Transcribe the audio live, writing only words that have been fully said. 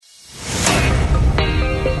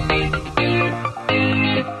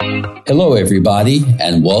Hello, everybody,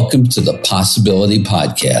 and welcome to the Possibility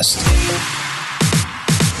Podcast.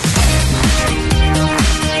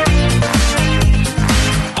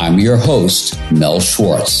 I'm your host, Mel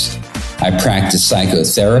Schwartz. I practice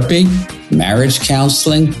psychotherapy, marriage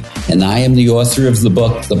counseling, and I am the author of the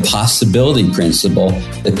book, The Possibility Principle,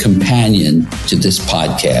 the companion to this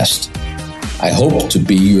podcast. I hope to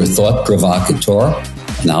be your thought provocateur,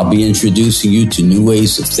 and I'll be introducing you to new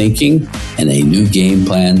ways of thinking and a new game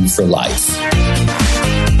plan for life.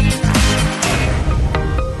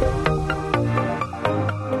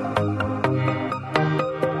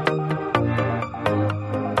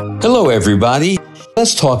 Hello, everybody.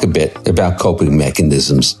 Let's talk a bit about coping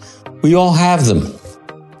mechanisms. We all have them.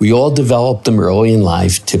 We all develop them early in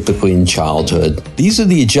life, typically in childhood. These are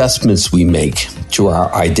the adjustments we make to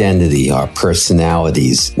our identity, our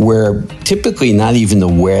personalities. We're typically not even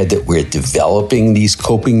aware that we're developing these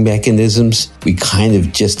coping mechanisms. We kind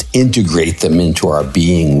of just integrate them into our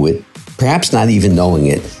being with perhaps not even knowing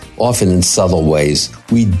it, often in subtle ways.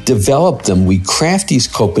 We develop them, we craft these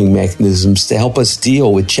coping mechanisms to help us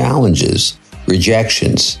deal with challenges,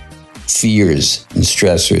 rejections, fears, and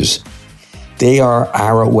stressors. They are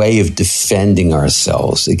our way of defending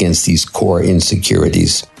ourselves against these core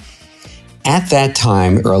insecurities. At that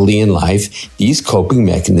time, early in life, these coping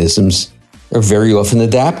mechanisms are very often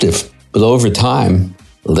adaptive. But over time,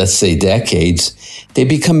 let's say decades, they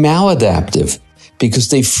become maladaptive because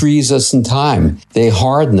they freeze us in time. They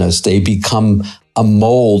harden us. They become a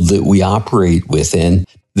mold that we operate within.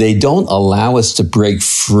 They don't allow us to break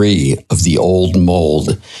free of the old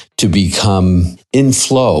mold, to become in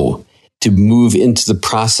flow, to move into the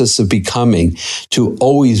process of becoming, to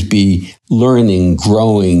always be learning,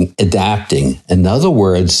 growing, adapting. In other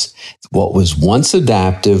words, what was once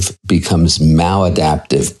adaptive becomes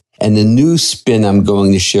maladaptive. And the new spin I'm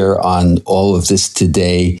going to share on all of this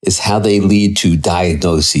today is how they lead to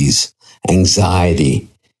diagnoses, anxiety,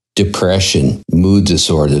 depression, mood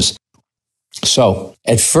disorders. So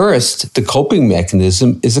at first, the coping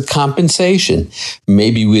mechanism is a compensation.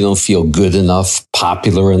 Maybe we don't feel good enough,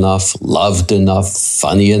 popular enough, loved enough,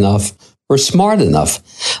 funny enough, or smart enough.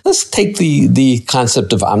 Let's take the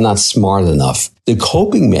concept of I'm not smart enough. The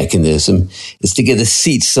coping mechanism is to get a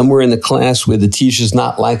seat somewhere in the class where the teacher's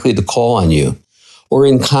not likely to call on you. Or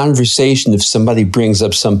in conversation, if somebody brings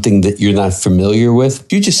up something that you're not familiar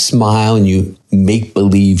with, you just smile and you make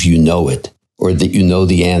believe you know it or that you know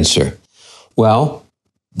the answer. Well,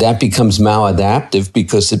 that becomes maladaptive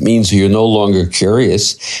because it means you're no longer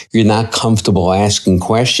curious. You're not comfortable asking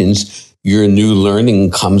questions. Your new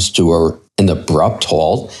learning comes to an abrupt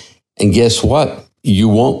halt. And guess what? You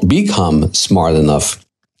won't become smart enough.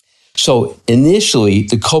 So initially,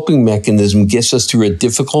 the coping mechanism gets us through a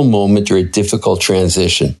difficult moment or a difficult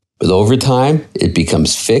transition. But over time, it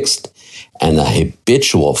becomes fixed and a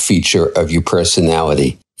habitual feature of your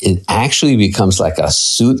personality. It actually becomes like a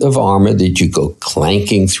suit of armor that you go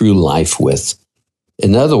clanking through life with.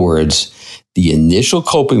 In other words, the initial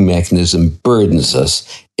coping mechanism burdens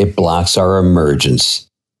us. It blocks our emergence.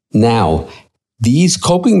 Now, these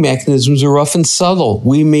coping mechanisms are often subtle.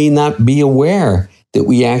 We may not be aware that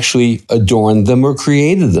we actually adorned them or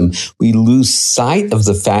created them. We lose sight of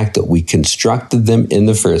the fact that we constructed them in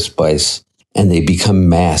the first place, and they become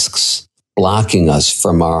masks, blocking us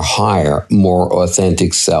from our higher, more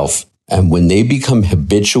authentic self. And when they become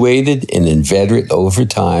habituated and inveterate over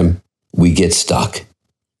time, we get stuck.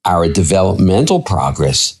 Our developmental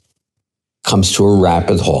progress comes to a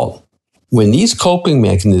rapid halt. When these coping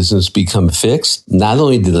mechanisms become fixed, not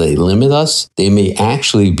only do they limit us, they may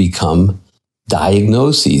actually become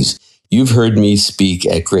diagnoses. You've heard me speak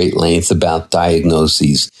at great length about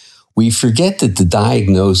diagnoses. We forget that the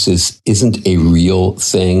diagnosis isn't a real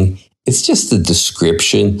thing. It's just a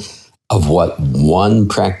description of what one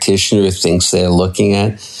practitioner thinks they're looking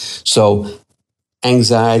at. So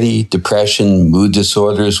anxiety, depression, mood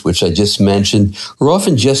disorders, which I just mentioned, are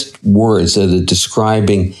often just words that are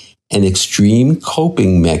describing an extreme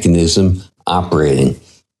coping mechanism operating.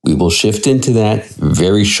 We will shift into that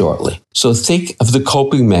very shortly. So think of the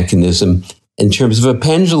coping mechanism in terms of a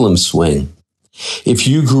pendulum swing. If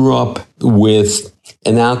you grew up with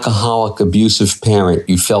an alcoholic, abusive parent,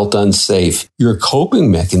 you felt unsafe, your coping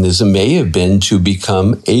mechanism may have been to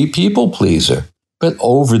become a people pleaser. But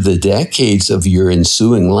over the decades of your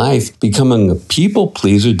ensuing life, becoming a people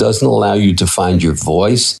pleaser doesn't allow you to find your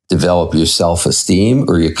voice, develop your self-esteem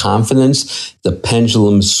or your confidence. The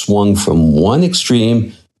pendulum swung from one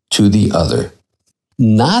extreme to the other.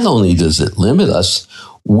 Not only does it limit us,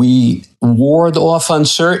 we ward off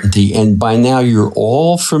uncertainty. And by now you're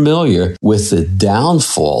all familiar with the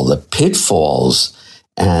downfall, the pitfalls,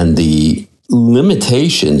 and the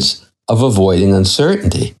limitations of avoiding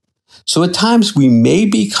uncertainty. So at times we may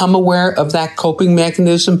become aware of that coping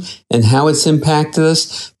mechanism and how it's impacted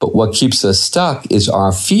us, but what keeps us stuck is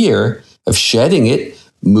our fear of shedding it,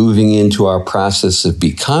 moving into our process of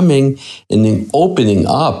becoming, and then opening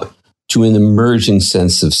up to an emerging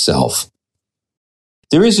sense of self.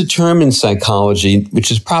 There is a term in psychology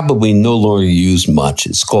which is probably no longer used much.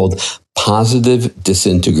 It's called positive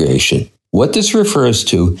disintegration. What this refers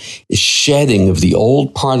to is shedding of the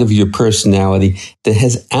old part of your personality that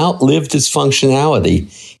has outlived its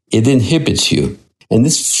functionality. It inhibits you. And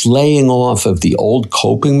this flaying off of the old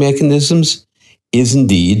coping mechanisms is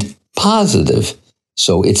indeed positive.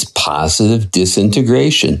 So it's positive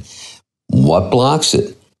disintegration. What blocks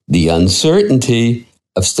it? The uncertainty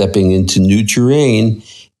of stepping into new terrain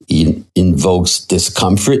invokes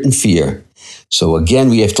discomfort and fear. So again,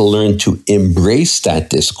 we have to learn to embrace that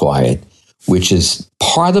disquiet, which is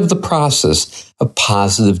part of the process of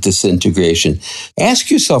positive disintegration. Ask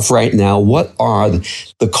yourself right now, what are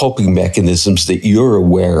the coping mechanisms that you're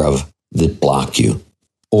aware of that block you?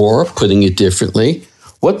 Or, putting it differently,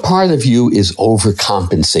 what part of you is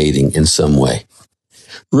overcompensating in some way?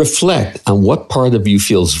 Reflect on what part of you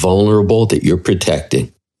feels vulnerable that you're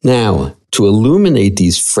protecting. Now, to illuminate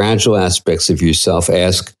these fragile aspects of yourself,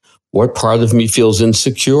 ask, what part of me feels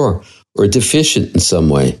insecure or deficient in some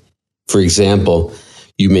way? For example,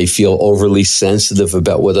 you may feel overly sensitive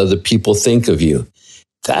about what other people think of you.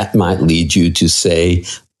 That might lead you to say,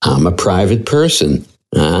 I'm a private person.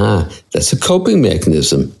 That's a coping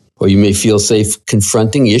mechanism. Or you may feel safe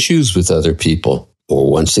confronting issues with other people. Or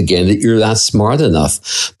once again, that you're not smart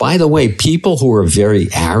enough. By the way, people who are very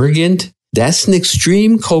arrogant, that's an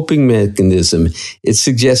extreme coping mechanism. It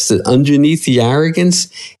suggests that underneath the arrogance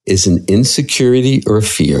is an insecurity or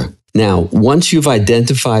fear. Now, once you've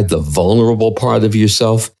identified the vulnerable part of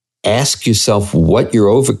yourself, ask yourself what your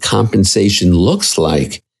overcompensation looks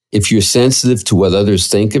like. If you're sensitive to what others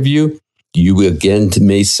think of you, you again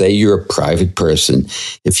may say you're a private person.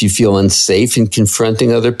 If you feel unsafe in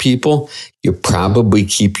confronting other people, you probably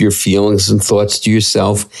keep your feelings and thoughts to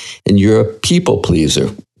yourself, and you're a people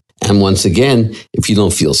pleaser. And once again, if you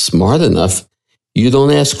don't feel smart enough, you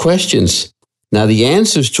don't ask questions. Now, the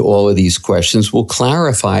answers to all of these questions will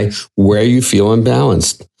clarify where you feel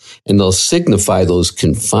imbalanced, and they'll signify those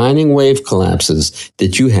confining wave collapses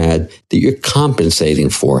that you had that you're compensating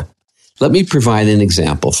for. Let me provide an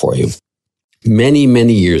example for you. Many,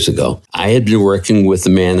 many years ago, I had been working with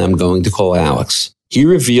a man I'm going to call Alex. He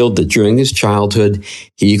revealed that during his childhood,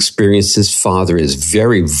 he experienced his father as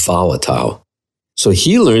very volatile. So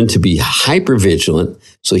he learned to be hypervigilant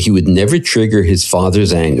so he would never trigger his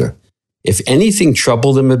father's anger. If anything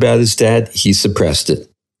troubled him about his dad, he suppressed it.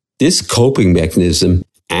 This coping mechanism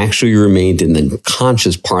actually remained an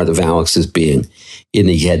unconscious part of Alex's being, and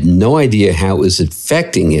he had no idea how it was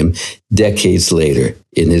affecting him decades later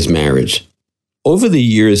in his marriage. Over the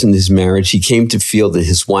years in his marriage, he came to feel that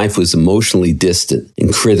his wife was emotionally distant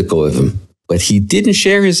and critical of him. But he didn't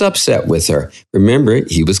share his upset with her. Remember,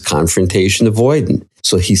 he was confrontation avoidant.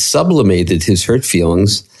 So he sublimated his hurt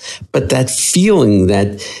feelings. But that feeling,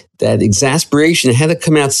 that exasperation had to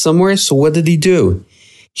come out somewhere. So what did he do?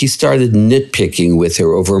 He started nitpicking with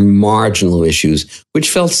her over marginal issues, which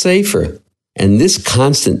felt safer. And this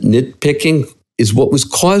constant nitpicking is what was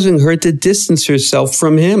causing her to distance herself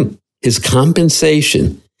from him. His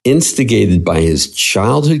compensation, instigated by his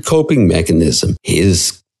childhood coping mechanism,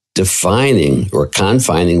 his defining or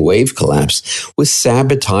confining wave collapse, was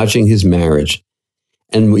sabotaging his marriage.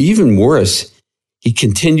 And even worse, he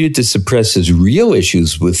continued to suppress his real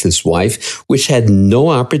issues with his wife, which had no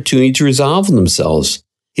opportunity to resolve themselves.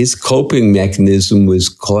 His coping mechanism was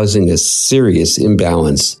causing a serious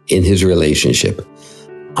imbalance in his relationship.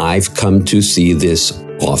 I've come to see this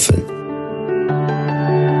often.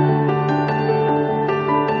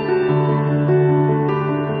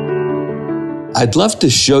 I'd love to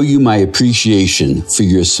show you my appreciation for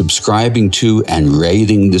your subscribing to and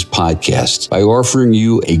rating this podcast by offering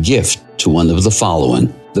you a gift to one of the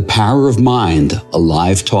following: The Power of Mind, a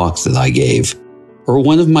live talk that I gave, or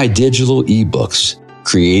one of my digital ebooks,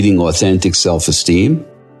 Creating Authentic Self-Esteem,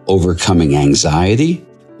 Overcoming Anxiety,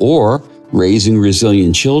 or Raising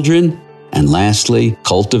Resilient Children, and lastly,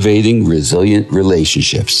 Cultivating Resilient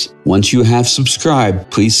Relationships. Once you have subscribed,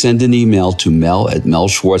 please send an email to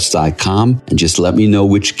mel@melschwartz.com and just let me know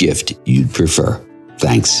which gift you'd prefer.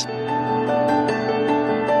 Thanks.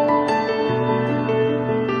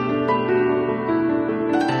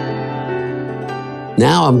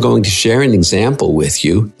 Now I'm going to share an example with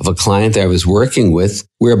you of a client I was working with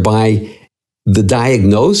whereby the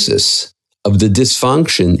diagnosis of the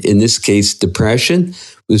dysfunction, in this case, depression,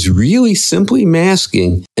 was really simply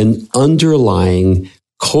masking an underlying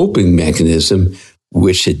coping mechanism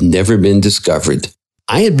which had never been discovered.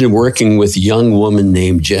 I had been working with a young woman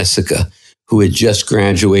named Jessica who had just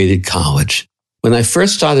graduated college. When I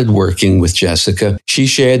first started working with Jessica, she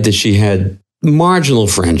shared that she had marginal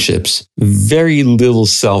friendships, very little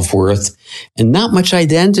self-worth, and not much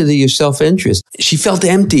identity or self-interest. She felt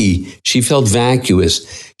empty. She felt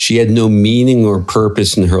vacuous. She had no meaning or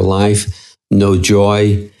purpose in her life, no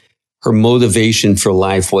joy. Her motivation for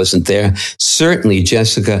life wasn't there. Certainly,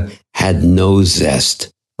 Jessica had no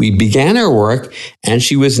zest. We began our work, and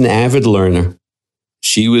she was an avid learner.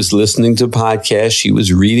 She was listening to podcasts. She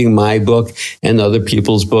was reading my book and other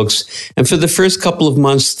people's books. And for the first couple of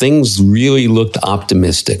months, things really looked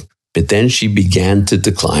optimistic. But then she began to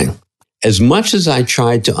decline. As much as I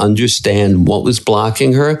tried to understand what was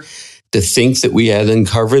blocking her, to think that we had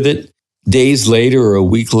uncovered it, days later or a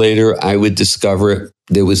week later, I would discover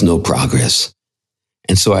there was no progress.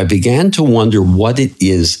 And so I began to wonder what it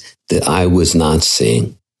is that I was not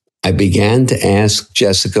seeing. I began to ask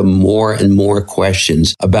Jessica more and more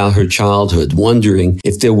questions about her childhood, wondering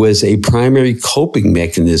if there was a primary coping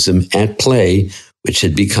mechanism at play which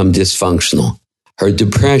had become dysfunctional. Her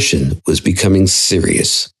depression was becoming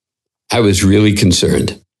serious. I was really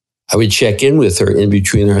concerned. I would check in with her in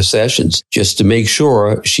between our sessions just to make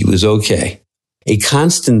sure she was okay. A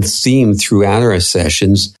constant theme throughout our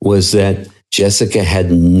sessions was that Jessica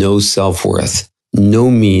had no self-worth,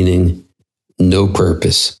 no meaning, no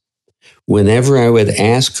purpose. Whenever I would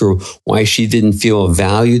ask her why she didn't feel of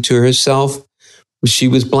value to herself, she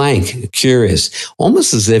was blank, curious,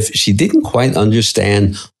 almost as if she didn't quite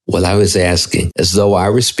understand what I was asking, as though I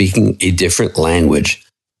were speaking a different language.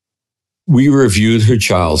 We reviewed her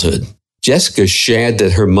childhood. Jessica shared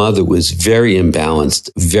that her mother was very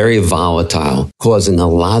imbalanced, very volatile, causing a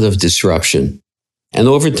lot of disruption. And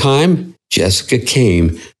over time, Jessica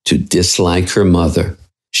came to dislike her mother.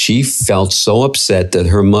 She felt so upset that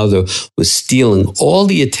her mother was stealing all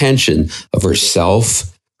the attention of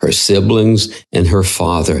herself, her siblings, and her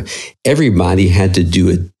father. Everybody had to do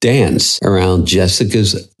a dance around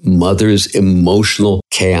Jessica's mother's emotional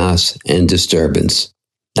chaos and disturbance.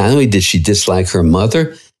 Not only did she dislike her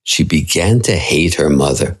mother, she began to hate her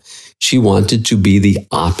mother. She wanted to be the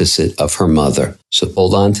opposite of her mother. So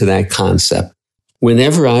hold on to that concept.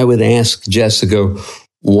 Whenever I would ask Jessica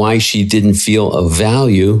why she didn't feel of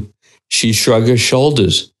value, she shrugged her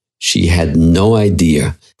shoulders. She had no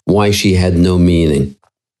idea why she had no meaning.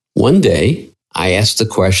 One day, I asked the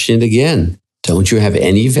question again, don't you have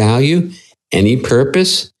any value, any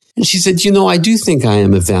purpose? And she said, I do think I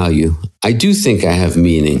am of value. I do think I have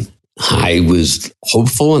meaning. I was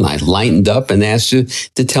hopeful and I lightened up and asked her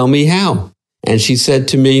to tell me how. And she said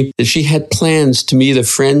to me that she had plans to meet a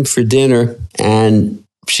friend for dinner and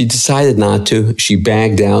she decided not to. She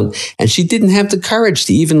bagged out and she didn't have the courage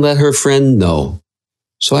to even let her friend know.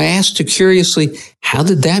 So I asked her curiously, how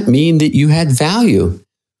did that mean that you had value?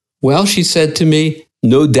 Well, she said to me,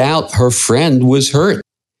 no doubt her friend was hurt.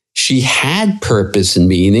 She had purpose and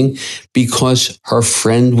meaning because her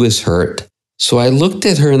friend was hurt. So I looked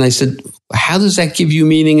at her and I said, how does that give you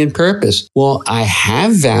meaning and purpose? Well, I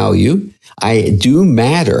have value. I do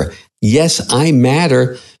matter. Yes, I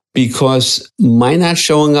matter because my not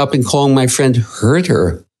showing up and calling my friend hurt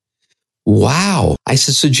her. Wow. I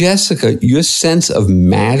said, so Jessica, your sense of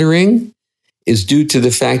mattering is due to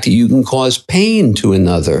the fact that you can cause pain to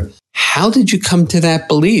another. How did you come to that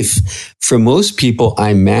belief? For most people,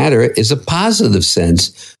 I matter is a positive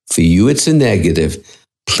sense. For you, it's a negative.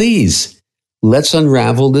 Please, let's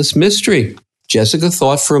unravel this mystery. Jessica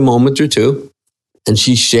thought for a moment or two, and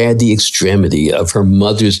she shared the extremity of her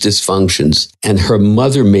mother's dysfunctions. And her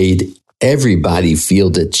mother made everybody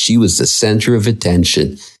feel that she was the center of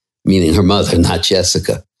attention, meaning her mother, not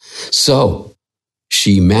Jessica. So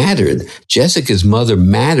she mattered. Jessica's mother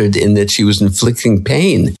mattered in that she was inflicting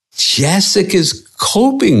pain. Jessica's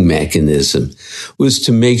coping mechanism was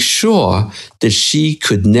to make sure that she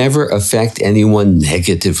could never affect anyone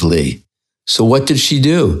negatively. So what did she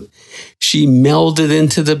do? She melded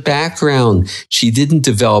into the background. She didn't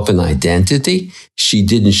develop an identity. She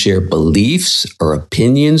didn't share beliefs or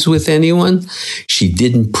opinions with anyone. She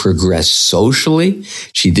didn't progress socially.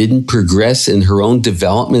 She didn't progress in her own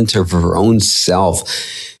development of her own self.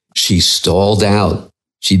 She stalled out.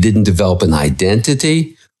 She didn't develop an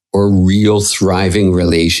identity or real thriving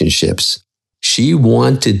relationships. She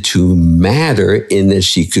wanted to matter in that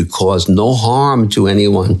she could cause no harm to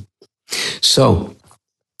anyone. So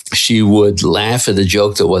she would laugh at a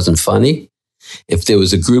joke that wasn't funny. If there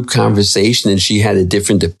was a group conversation and she had a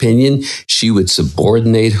different opinion, she would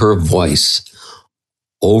subordinate her voice.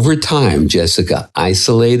 Over time, Jessica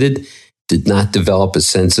isolated, did not develop a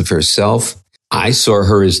sense of herself. I saw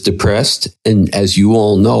her as depressed, and as you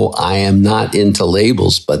all know, I am not into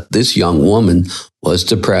labels, but this young woman was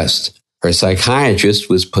depressed. Her psychiatrist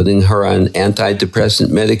was putting her on antidepressant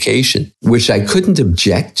medication, which I couldn't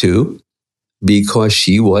object to because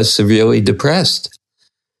she was severely depressed.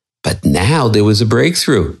 But now there was a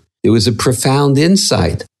breakthrough. There was a profound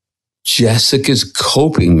insight. Jessica's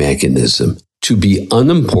coping mechanism to be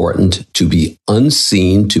unimportant, to be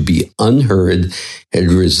unseen, to be unheard had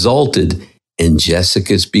resulted in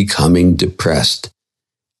Jessica's becoming depressed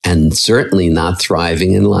and certainly not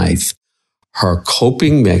thriving in life. Her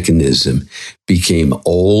coping mechanism became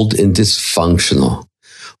old and dysfunctional.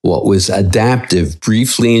 What was adaptive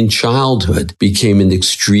briefly in childhood became an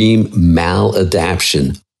extreme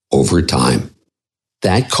maladaptation over time.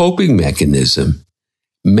 That coping mechanism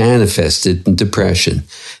manifested in depression.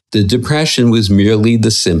 The depression was merely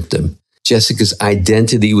the symptom. Jessica's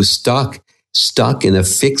identity was stuck in a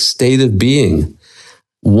fixed state of being.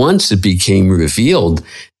 Once it became revealed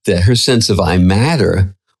that her sense of I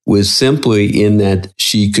matter was simply in that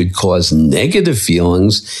she could cause negative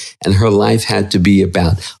feelings and her life had to be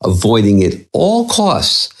about avoiding at all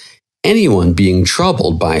costs anyone being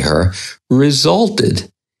troubled by her,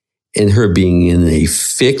 resulted in her being in a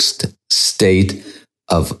fixed state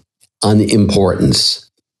of unimportance.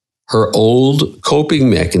 Her old coping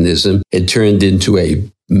mechanism had turned into a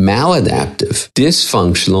maladaptive,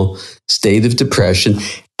 dysfunctional state of depression,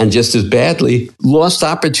 and just as badly, lost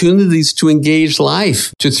opportunities to engage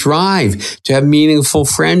life, to thrive, to have meaningful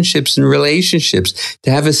friendships and relationships, to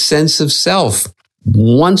have a sense of self.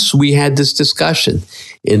 Once we had this discussion,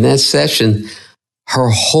 in that session, her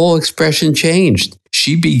whole expression changed.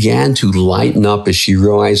 She began to lighten up as she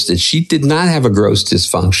realized that she did not have a gross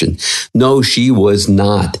dysfunction. No, she was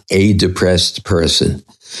not a depressed person.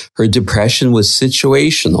 Her depression was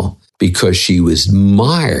situational because she was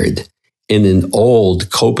mired in an old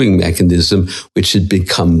coping mechanism which had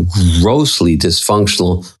become grossly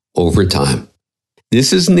dysfunctional over time.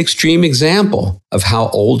 This is an extreme example of how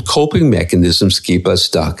old coping mechanisms keep us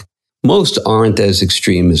stuck. Most aren't as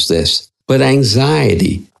extreme as this, but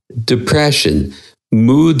anxiety, depression,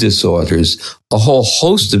 mood disorders, a whole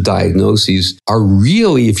host of diagnoses are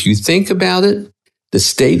really, if you think about it, the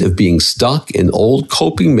state of being stuck in old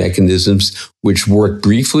coping mechanisms which worked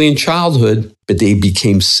briefly in childhood, but they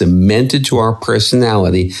became cemented to our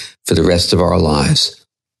personality for the rest of our lives.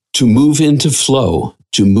 To move into flow,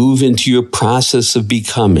 to move into your process of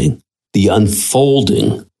becoming, the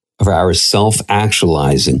unfolding of our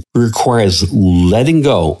self-actualizing requires letting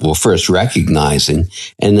go, well, first recognizing,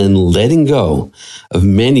 and then letting go of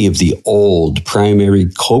many of the old primary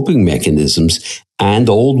coping mechanisms and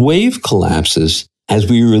old wave collapses. As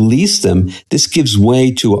we release them, this gives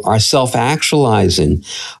way to our self-actualizing,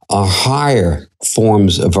 our higher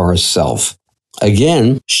forms of ourself.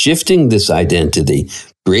 Again, shifting this identity,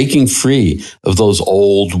 breaking free of those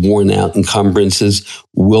old, worn-out encumbrances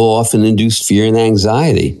will often induce fear and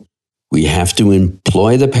anxiety. We have to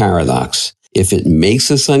employ the paradox. If it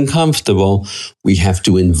makes us uncomfortable, we have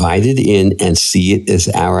to invite it in and see it as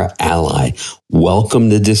our ally. Welcome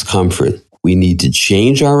the discomfort. We need to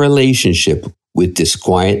change our relationship with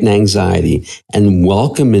disquiet and anxiety and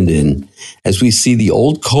welcome it in as we see the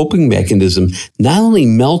old coping mechanism not only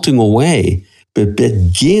melting away, but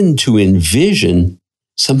begin to envision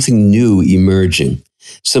something new emerging,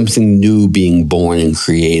 something new being born and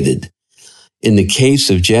created. In the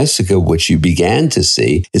case of Jessica, what you began to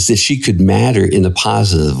see is that she could matter in a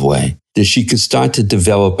positive way, that she could start to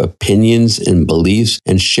develop opinions and beliefs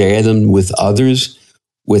and share them with others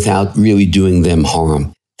without really doing them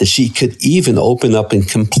harm, that she could even open up and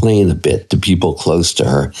complain a bit to people close to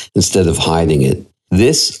her instead of hiding it.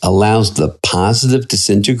 This allows the positive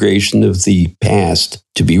disintegration of the past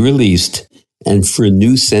to be released and for a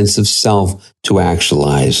new sense of self to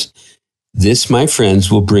actualize. This, my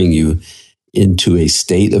friends, will bring you into a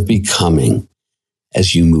state of becoming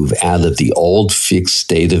as you move out of the old fixed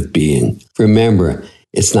state of being. Remember,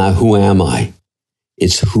 it's not who am I,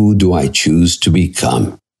 it's who do I choose to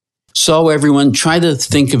become. So everyone, try to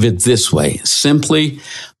think of it this way. Simply,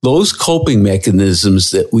 those coping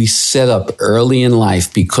mechanisms that we set up early in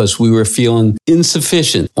life because we were feeling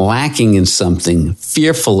insufficient, lacking in something,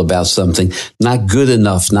 fearful about something, not good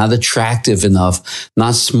enough, not attractive enough,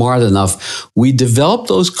 not smart enough. We developed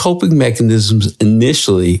those coping mechanisms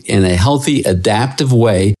initially in a healthy, adaptive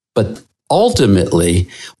way, but ultimately,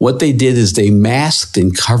 what they did is they masked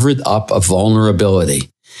and covered up a vulnerability.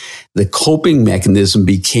 The coping mechanism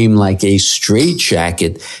became like a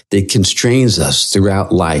straitjacket that constrains us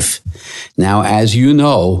throughout life. Now, as you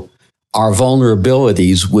know, our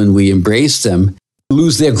vulnerabilities, when we embrace them,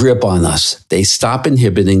 lose their grip on us. They stop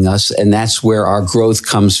inhibiting us, and that's where our growth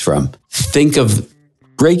comes from. Think of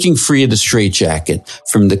breaking free of the straitjacket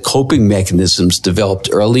from the coping mechanisms developed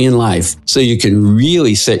early in life so you can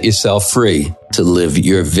really set yourself free to live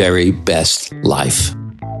your very best life.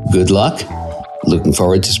 Good luck. Looking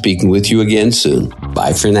forward to speaking with you again soon.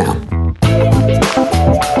 Bye for now.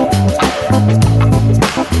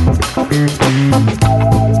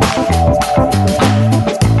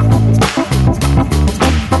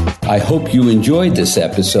 I hope you enjoyed this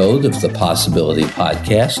episode of the Possibility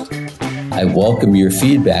Podcast. I welcome your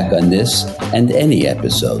feedback on this and any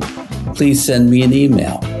episode. Please send me an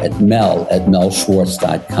email at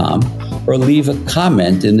mel@melschwartz.com or leave a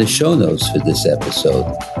comment in the show notes for this episode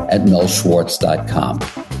at melschwartz.com.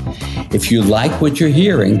 If you like what you're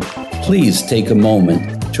hearing, please take a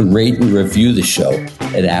moment to rate and review the show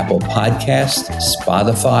at Apple Podcasts,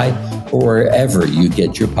 Spotify, or wherever you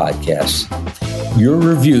get your podcasts. Your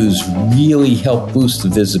reviews really help boost the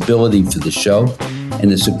visibility for the show,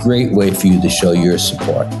 and it's a great way for you to show your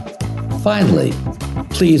support. Finally,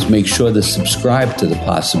 please make sure to subscribe to the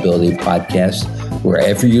Possibility Podcast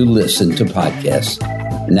wherever you listen to podcasts,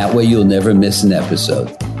 and that way you'll never miss an episode.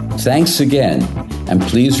 Thanks again, and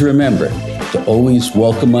please remember to always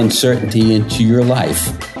welcome uncertainty into your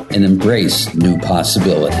life and embrace new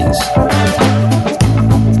possibilities.